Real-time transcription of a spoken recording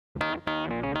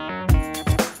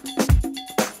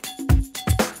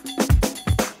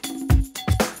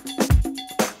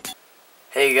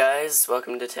Hey guys,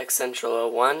 welcome to Tech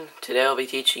Central 01. Today I'll be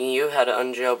teaching you how to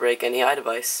unjailbreak any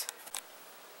iDevice.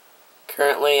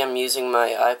 Currently I'm using my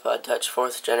iPod Touch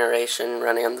 4th generation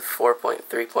running on the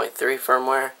 4.3.3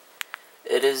 firmware.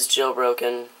 It is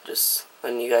jailbroken, just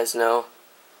letting you guys know.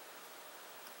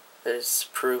 There's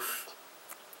proof.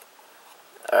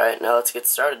 Alright, now let's get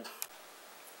started.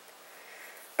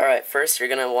 Alright, first you're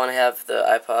going to want to have the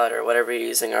iPod or whatever you're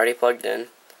using already plugged in.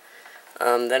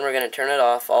 Then we're going to turn it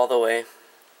off all the way.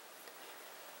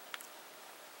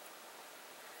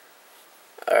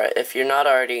 Alright, if you're not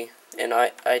already in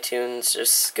iTunes,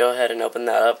 just go ahead and open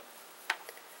that up.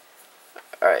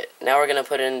 Alright, now we're going to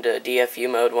put it into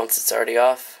DFU mode once it's already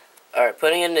off. Alright,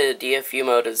 putting it into DFU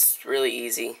mode is really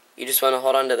easy. You just want to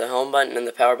hold on to the home button and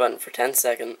the power button for 10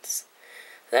 seconds.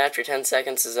 Then after 10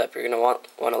 seconds is up, you're going to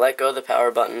want to let go of the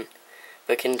power button,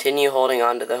 but continue holding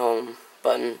on to the home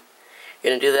button.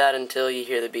 You're going to do that until you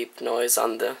hear the beep noise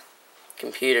on the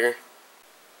computer.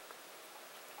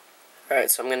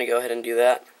 Alright, so I'm going to go ahead and do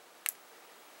that.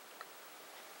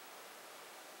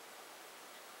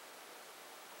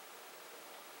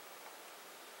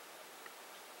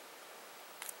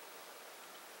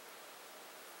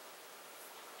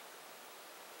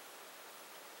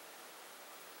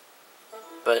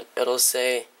 But it'll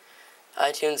say,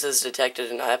 iTunes has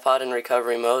detected an iPod in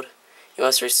recovery mode. You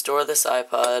must restore this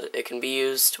iPod. It can be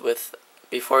used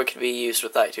before it can be used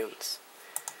with iTunes.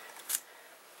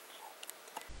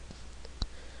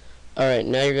 Alright,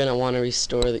 now you're going to want to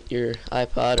restore your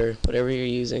iPod or whatever you're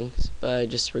using by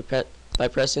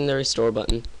pressing the restore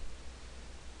button.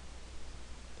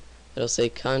 It'll say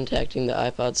contacting the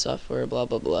iPod software, blah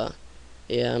blah blah.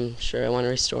 Yeah, I'm sure I want to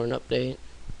restore an update.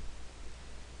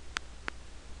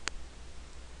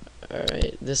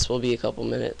 Alright, this will be a couple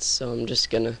minutes, so I'm just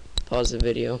gonna pause the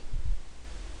video.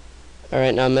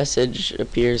 Alright, now a message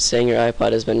appears saying your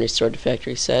iPod has been restored to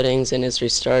factory settings and is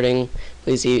restarting.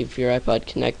 Please leave your iPod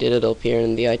connected. It'll appear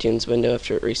in the iTunes window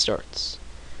after it restarts.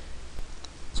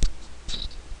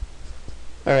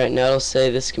 Alright, now it'll say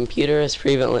this computer has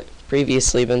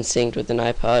previously been synced with an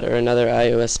iPod or another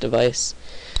iOS device.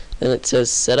 Then it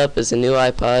says set up as a new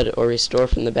iPod or restore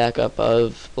from the backup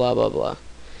of blah blah blah.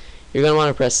 You're going to want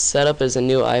to press set up as a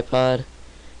new iPod,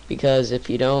 because if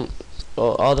you don't,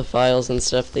 well, all the files and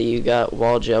stuff that you got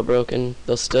while jailbroken,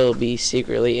 they'll still be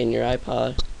secretly in your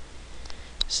iPod.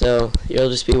 So you'll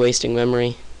just be wasting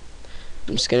memory.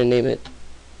 I'm just going to name it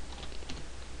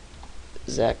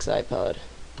Zach's iPod.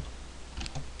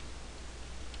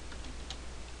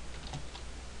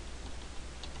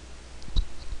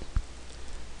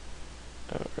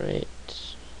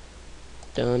 Alright,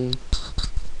 done.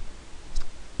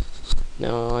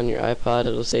 Now on your iPod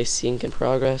it'll say sync in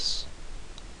progress,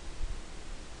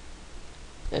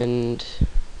 and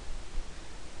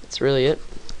that's really it.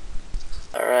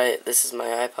 Alright, this is my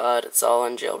iPod. It's all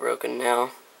unjailbroken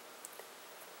now.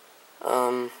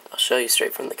 I'll show you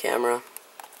straight from the camera.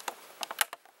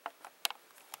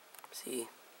 See,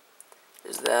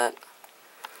 there's that.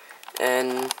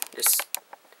 And just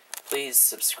please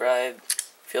subscribe.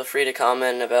 Feel free to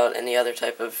comment about any other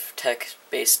type of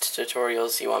tech-based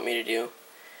tutorials you want me to do.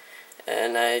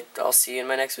 And I'll see you in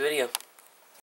my next video.